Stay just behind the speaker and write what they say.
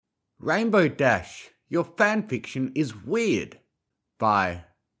Rainbow Dash, your fanfiction is weird. By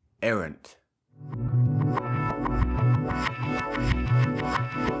Errant.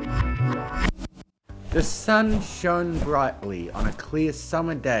 The sun shone brightly on a clear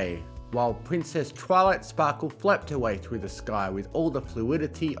summer day, while Princess Twilight Sparkle flapped her way through the sky with all the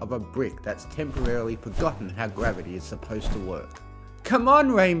fluidity of a brick that's temporarily forgotten how gravity is supposed to work. "Come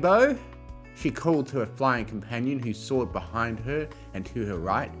on, Rainbow!" she called to her flying companion who soared behind her and to her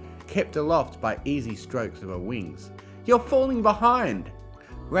right, kept aloft by easy strokes of her wings. "You're falling behind!"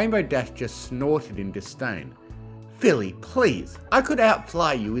 Rainbow Dash just snorted in disdain. "Filly, please, I could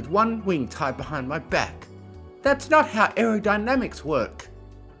outfly you with one wing tied behind my back." "That's not how aerodynamics work,"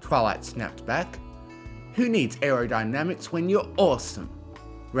 Twilight snapped back. "Who needs aerodynamics when you're awesome?"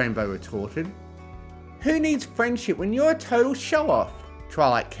 Rainbow retorted. "Who needs friendship when you're a total show-off?"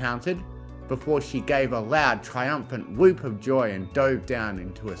 Twilight countered, before she gave a loud, triumphant whoop of joy and dove down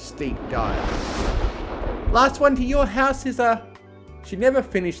into a steep dive. "Last one to your house is a..." She never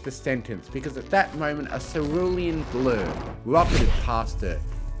finished the sentence because at that moment a cerulean blur rocketed past her.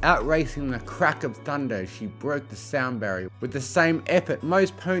 Outracing the crack of thunder, she broke the sound barrier with the same effort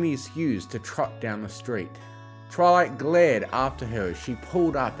most ponies use to trot down the street. Twilight glared after her as she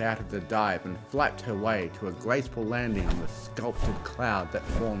pulled up out of the dive and flapped her way to a graceful landing on the sculpted cloud that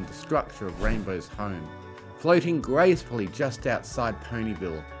formed the structure of Rainbow's home, floating gracefully just outside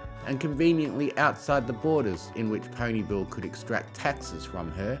Ponyville and conveniently outside the borders in which Ponyville could extract taxes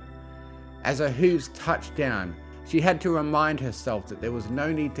from her. As her hooves touched down, she had to remind herself that there was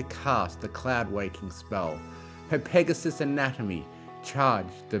no need to cast the cloud-waking spell. Her Pegasus anatomy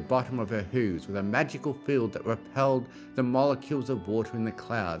charged the bottom of her hooves with a magical field that repelled the molecules of water in the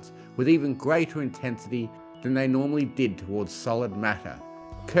clouds with even greater intensity than they normally did towards solid matter,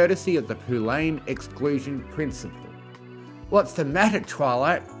 courtesy of the Poulain exclusion principle. "What's the matter,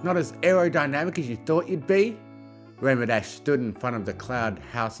 Twilight? Not as aerodynamic as you thought you'd be?" Rainbow Dash stood in front of the cloud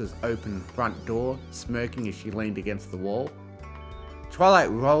house's open front door, smirking as she leaned against the wall.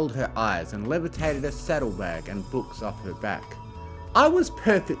 Twilight rolled her eyes and levitated a saddlebag and books off her back. "I was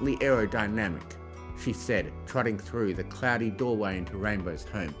perfectly aerodynamic," she said, trotting through the cloudy doorway into Rainbow's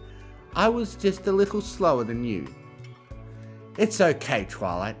home. "I was just a little slower than you." "It's okay,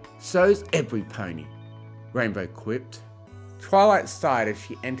 Twilight. So's every pony," Rainbow quipped. Twilight sighed as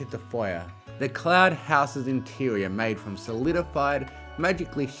she entered the foyer. The cloud house's interior made from solidified,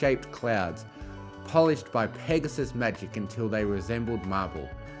 magically shaped clouds, polished by Pegasus magic until they resembled marble.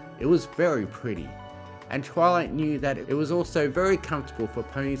 It was very pretty, and Twilight knew that it was also very comfortable for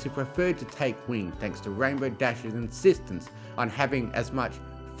ponies who preferred to take wing thanks to Rainbow Dash's insistence on having as much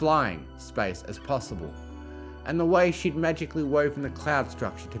flying space as possible, and the way she'd magically woven the cloud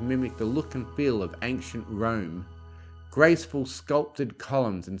structure to mimic the look and feel of ancient Rome. Graceful sculpted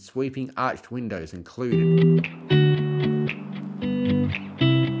columns and sweeping arched windows included.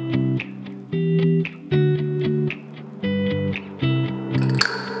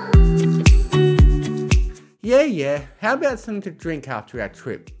 Yeah, how about something to drink after our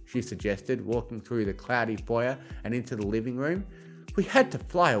trip?" she suggested, walking through the cloudy foyer and into the living room. "We had to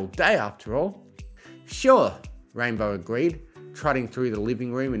fly all day after all." "Sure," Rainbow agreed, trotting through the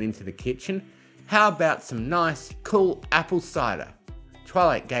living room and into the kitchen. "How about some nice, cool apple cider?"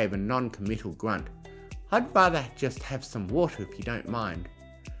 Twilight gave a non-committal grunt. "I'd rather just have some water if you don't mind."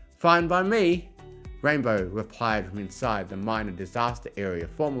 "Fine by me," Rainbow replied from inside the minor disaster area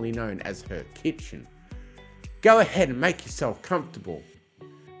formerly known as her kitchen. "Go ahead and make yourself comfortable."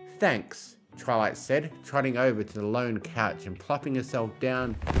 "Thanks," Twilight said, trotting over to the lone couch and plopping herself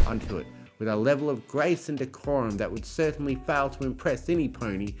down onto it with a level of grace and decorum that would certainly fail to impress any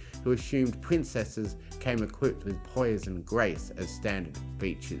pony who assumed princesses came equipped with poise and grace as standard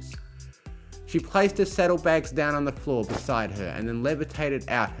features. She placed her saddlebags down on the floor beside her and then levitated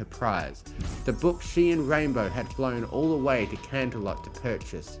out her prize, the book she and Rainbow had flown all the way to Canterlot to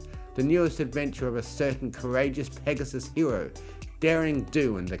purchase, the newest adventure of a certain courageous Pegasus hero, daring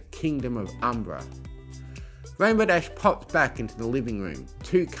do in the kingdom of Umbra. Rainbow Dash popped back into the living room,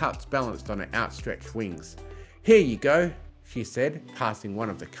 2 cups balanced on her outstretched wings. "Here you go," she said, passing one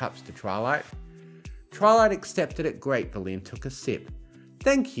of the cups to Twilight. Twilight accepted it gratefully and took a sip.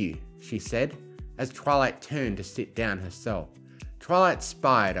 "Thank you," she said, as Twilight turned to sit down herself. Twilight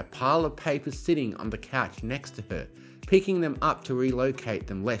spied a pile of papers sitting on the couch next to her, picking them up to relocate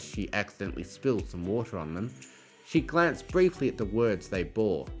them lest she accidentally spill some water on them. She glanced briefly at the words they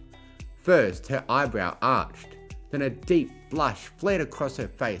bore. First, her eyebrow arched, then a deep blush flared across her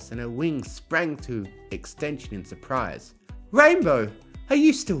face and her wings sprang to extension in surprise. "Rainbow, are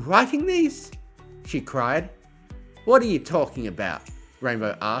you still writing these?" she cried. "What are you talking about?"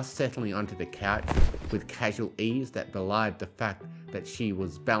 Rainbow asked, settling onto the couch with casual ease that belied the fact that she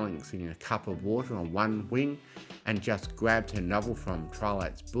was balancing a cup of water on one wing and just grabbed her novel from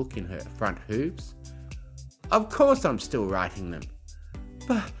Twilight's book in her front hooves. Of course I'm still writing them.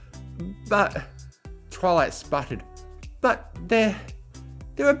 But, Twilight sputtered, but they're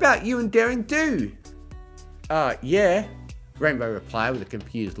about you and Daring Do. Yeah, Rainbow replied with a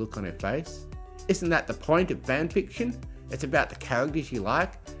confused look on her face. Isn't that the point of fanfiction? It's about the characters you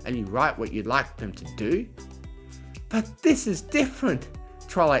like, and you write what you'd like them to do. But this is different,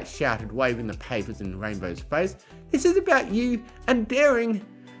 Twilight shouted, waving the papers in Rainbow's face. This is about you and Daring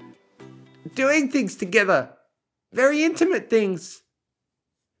doing things together. Very intimate things.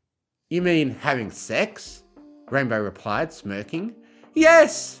 You mean having sex? Rainbow replied, smirking.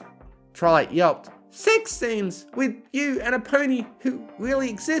 Yes, Twilight yelped. Sex scenes with you and a pony who really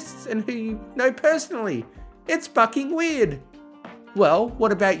exists and who you know personally. It's fucking weird. Well,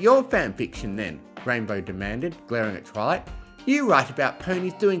 what about your fanfiction then? Rainbow demanded, glaring at Twilight. You write about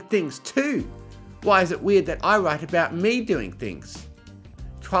ponies doing things too. Why is it weird that I write about me doing things?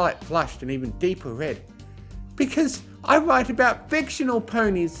 Twilight flushed an even deeper red. Because I write about fictional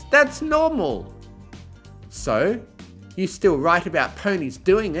ponies. That's normal. So, you still write about ponies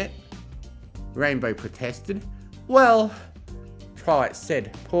doing it? Rainbow protested. Well, Twilight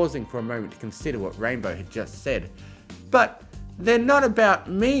said, pausing for a moment to consider what Rainbow had just said. But they're not about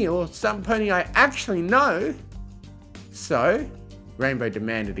me or some pony I actually know. So, Rainbow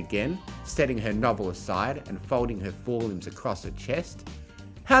demanded again, setting her novel aside and folding her forelimbs across her chest.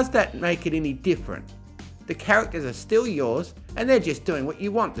 How's that make it any different? The characters are still yours and they're just doing what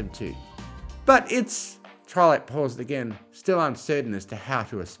you want them to. But it's... Twilight paused again, still uncertain as to how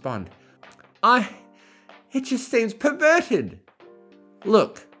to respond. It just seems perverted.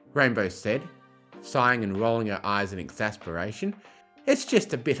 Look, Rainbow said, sighing and rolling her eyes in exasperation. It's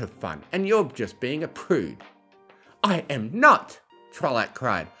just a bit of fun, and you're just being a prude. I am not, Twilight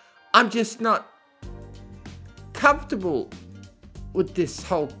cried. I'm just not comfortable with this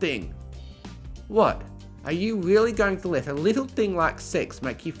whole thing. What? Are you really going to let a little thing like sex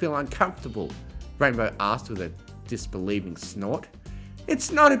make you feel uncomfortable? Rainbow asked with a disbelieving snort.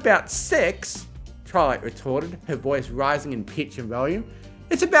 It's not about sex, Twilight retorted, her voice rising in pitch and volume.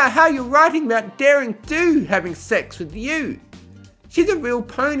 It's about how you're writing about Daring Do having sex with you. She's a real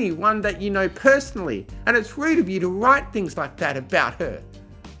pony, one that you know personally, and it's rude of you to write things like that about her.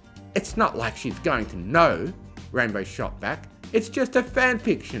 It's not like she's going to know, Rainbow shot back. It's just a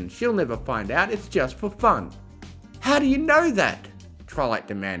fanfiction. She'll never find out. It's just for fun. How do you know that? Twilight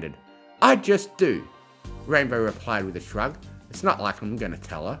demanded. I just do, Rainbow replied with a shrug. It's not like I'm going to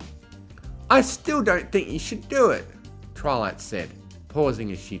tell her. I still don't think you should do it, Twilight said,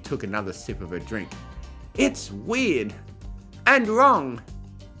 pausing as she took another sip of her drink. It's weird. And wrong.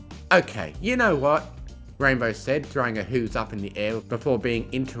 Okay, you know what? Rainbow said, throwing her hooves up in the air before being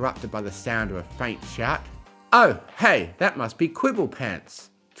interrupted by the sound of a faint shout. Oh, hey, that must be Quibble Pants.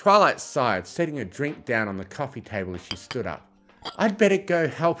 Twilight sighed, setting her drink down on the coffee table as she stood up. I'd better go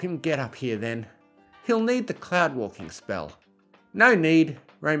help him get up here then. He'll need the cloud walking spell. No need,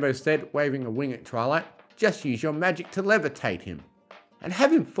 Rainbow said, waving a wing at Twilight. Just use your magic to levitate him. And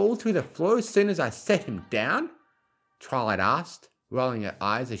have him fall through the floor as soon as I set him down? Twilight asked, rolling her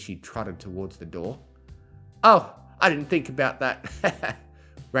eyes as she trotted towards the door. Oh, I didn't think about that.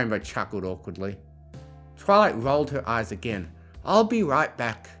 Rainbow chuckled awkwardly. Twilight rolled her eyes again. I'll be right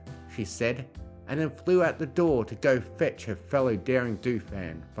back, she said, and then flew out the door to go fetch her fellow Daring Do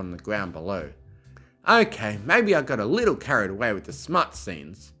fan from the ground below. Okay, maybe I got a little carried away with the smut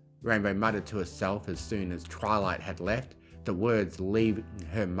scenes, Rainbow muttered to herself as soon as Twilight had left, the words leaving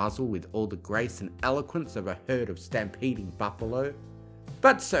her muzzle with all the grace and eloquence of a herd of stampeding buffalo.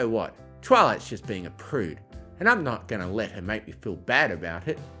 But so what? Twilight's just being a prude, and I'm not going to let her make me feel bad about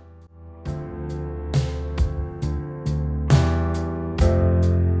it.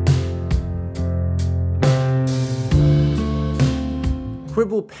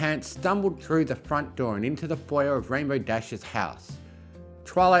 Quibble Pants stumbled through the front door and into the foyer of Rainbow Dash's house,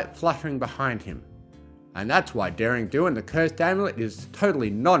 Twilight fluttering behind him. And that's why Daring Do and the Cursed Amulet is totally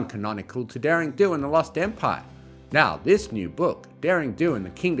non-canonical to Daring Do and the Lost Empire. Now, this new book, Daring Do and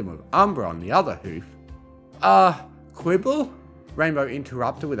the Kingdom of Umbra on the other hoof. Quibble? Rainbow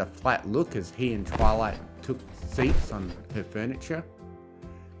interrupted with a flat look as he and Twilight took seats on her furniture.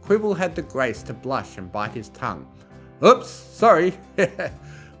 Quibble had the grace to blush and bite his tongue. Oops, sorry.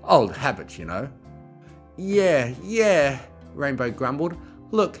 Old habits, you know. Yeah, Rainbow grumbled.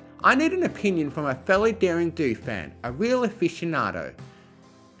 Look, I need an opinion from a fellow Daring Do fan, a real aficionado,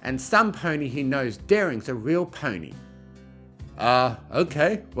 and some pony who knows Daring's a real pony.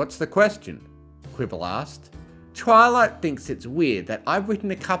 Okay, what's the question? Quibble asked. Twilight thinks it's weird that I've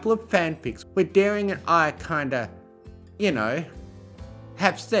written a couple of fanfics where Daring and I kinda,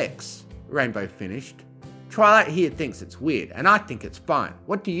 have sex, Rainbow finished. Twilight here thinks it's weird, and I think it's fine.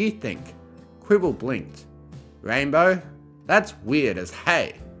 What do you think? Quibble blinked. Rainbow, that's weird as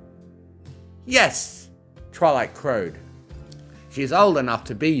hay. Yes, Twilight crowed. She's old enough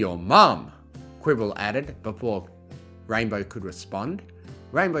to be your mum, Quibble added before Rainbow could respond.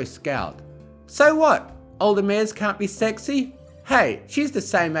 Rainbow scowled. So what? Older mares can't be sexy? Hey, she's the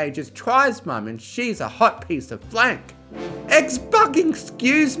same age as Try's mum and she's a hot piece of flank.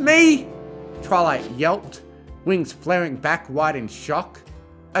 Excuse me? Twilight yelped, wings flaring back wide in shock.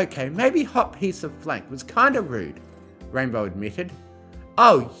 Okay, maybe hot piece of flank was kinda rude, Rainbow admitted.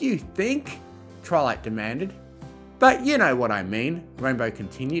 Oh, you think? Twilight demanded. But you know what I mean, Rainbow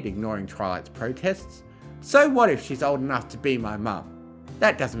continued, ignoring Twilight's protests. So what if she's old enough to be my mum?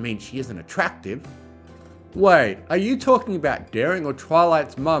 That doesn't mean she isn't attractive. Wait, are you talking about Daring or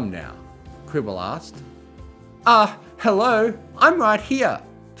Twilight's mum now? Quibble asked. Hello, I'm right here,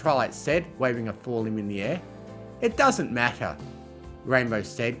 Twilight said, waving a forelimb in the air. It doesn't matter, Rainbow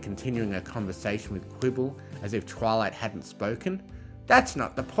said, continuing a conversation with Quibble as if Twilight hadn't spoken. That's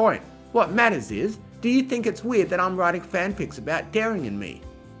not the point. What matters is, do you think it's weird that I'm writing fanfics about Daring and me?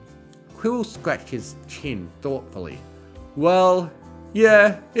 Quibble scratched his chin thoughtfully. Well,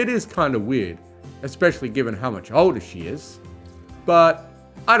 yeah, it is kind of weird, especially given how much older she is. But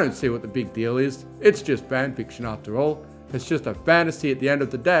I don't see what the big deal is. It's just fanfiction after all. It's just a fantasy at the end of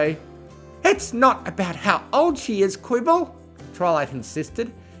the day. It's not about how old she is, Quibble, Twilight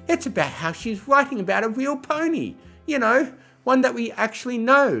insisted. It's about how she's writing about a real pony. One that we actually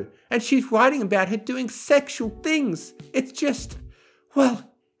know. And she's writing about her doing sexual things. It's just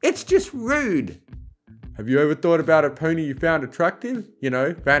rude. Have you ever thought about a pony you found attractive?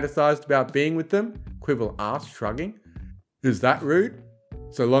 Fantasized about being with them? Quibble asked, shrugging. Is that rude?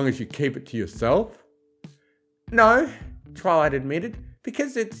 So long as you keep it to yourself? No, Twilight admitted,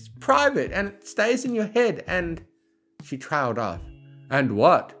 because it's private and it stays in your head and... She trailed off. And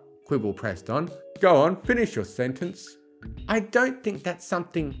what? Quibble pressed on. Go on, finish your sentence. I don't think that's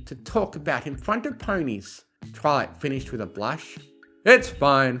something to talk about in front of ponies, Twilight finished with a blush. It's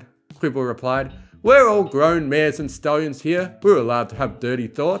fine, Quibble replied. We're all grown mares and stallions here. We're allowed to have dirty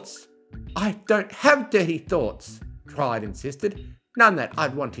thoughts. I don't have dirty thoughts, Twilight insisted. None that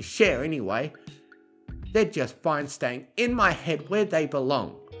I'd want to share anyway. They're just fine staying in my head where they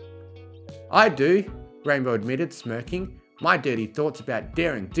belong. I do, Rainbow admitted, smirking. My dirty thoughts about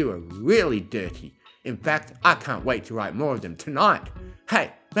Daring do are really dirty. In fact, I can't wait to write more of them tonight.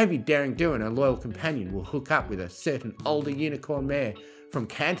 Hey, maybe Daring Do and her loyal companion will hook up with a certain older unicorn mare from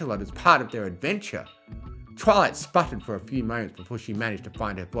Canterlot as part of their adventure. Twilight sputtered for a few moments before she managed to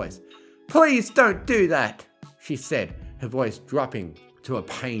find her voice. Please don't do that, she said, her voice dropping to a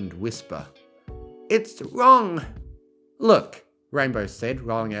pained whisper. It's wrong. Look, Rainbow said,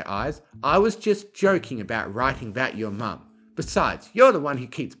 rolling her eyes, I was just joking about writing about your mum. Besides, you're the one who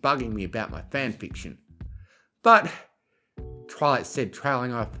keeps bugging me about my fanfiction. But, Twilight said,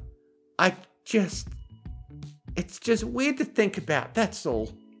 trailing off, it's just weird to think about, that's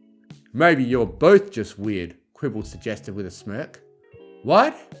all. Maybe you're both just weird, Quibble suggested with a smirk.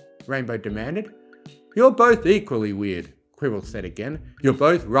 What? Rainbow demanded. You're both equally weird, Quibble said again. You're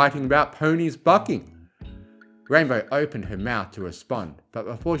both writing about ponies bucking. Rainbow opened her mouth to respond, but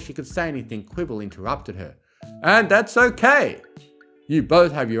before she could say anything, Quibble interrupted her. And that's okay. You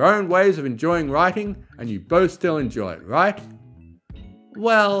both have your own ways of enjoying writing, and you both still enjoy it, right?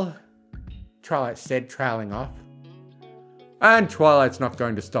 Well, Twilight said, trailing off. And Twilight's not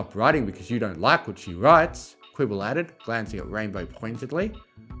going to stop writing because you don't like what she writes, Quibble added, glancing at Rainbow pointedly.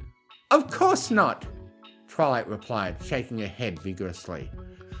 Of course not, Twilight replied, shaking her head vigorously.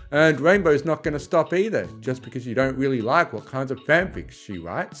 And Rainbow's not going to stop either, just because you don't really like what kinds of fanfics she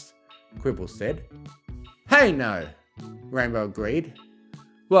writes, Quibble said. Hey no, Rainbow agreed.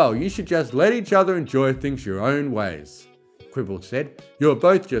 Well, you should just let each other enjoy things your own ways, Quibble said. You're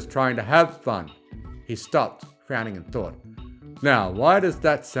both just trying to have fun. He stopped, frowning and thought. Now, why does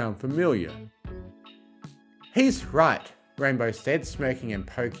that sound familiar? He's right, Rainbow said, smirking and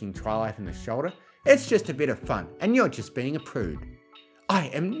poking Twilight in the shoulder. It's just a bit of fun, and you're just being a prude. I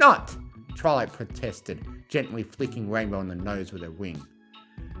am not, Twilight protested, gently flicking Rainbow on the nose with her wing.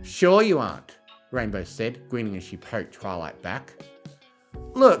 Sure you aren't, Rainbow said, grinning as she poked Twilight back.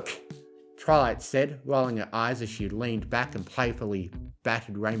 Look, Twilight said, rolling her eyes as she leaned back and playfully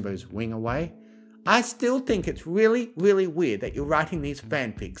batted Rainbow's wing away. I still think it's really, really weird that you're writing these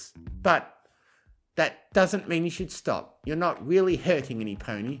fanfics, but That doesn't mean you should stop. You're not really hurting any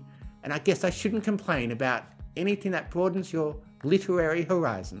pony, and I guess I shouldn't complain about anything that broadens your literary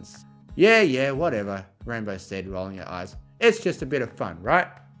horizons. Yeah, whatever, Rainbow said, rolling her eyes. It's just a bit of fun, right?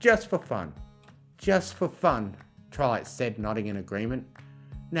 Just for fun. Just for fun, Twilight said, nodding in agreement.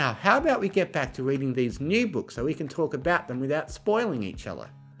 Now, how about we get back to reading these new books so we can talk about them without spoiling each other?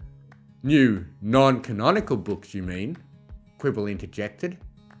 New, non-canonical books, you mean? Quibble interjected.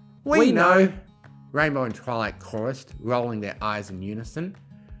 We know, Rainbow and Twilight chorused, rolling their eyes in unison.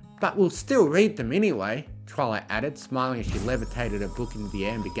 But we'll still read them anyway, Twilight added, smiling as she levitated her book into the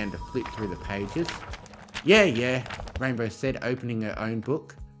air and began to flip through the pages. Yeah, Rainbow said, opening her own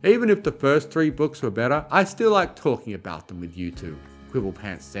book. Even if the first 3 books were better, I still like talking about them with you two,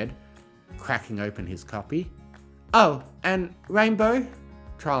 Quibblepants said, cracking open his copy. Oh, and Rainbow?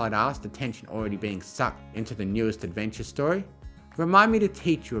 Twilight asked, attention already being sucked into the newest adventure story. Remind me to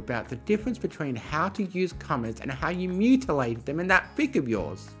teach you about the difference between how to use commas and how you mutilated them in that fic of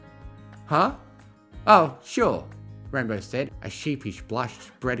yours. Huh? Oh, sure, Rainbow said, a sheepish blush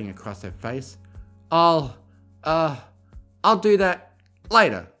spreading across her face. I'll do that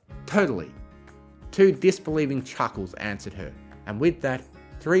later, totally. 2 disbelieving chuckles answered her, and with that,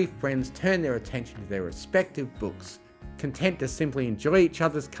 3 friends turned their attention to their respective books, content to simply enjoy each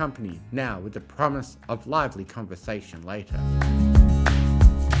other's company now with the promise of lively conversation later.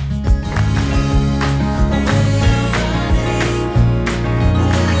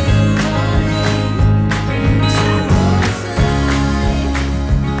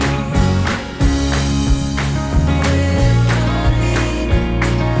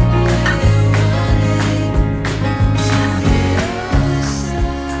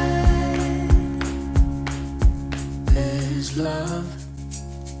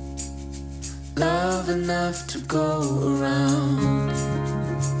 Love enough to go around.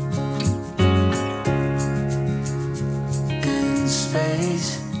 In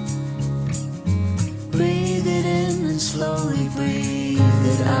space, breathe it in and slowly breathe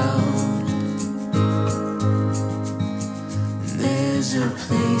it out. There's a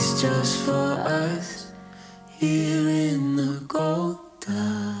place just for us here in the gold.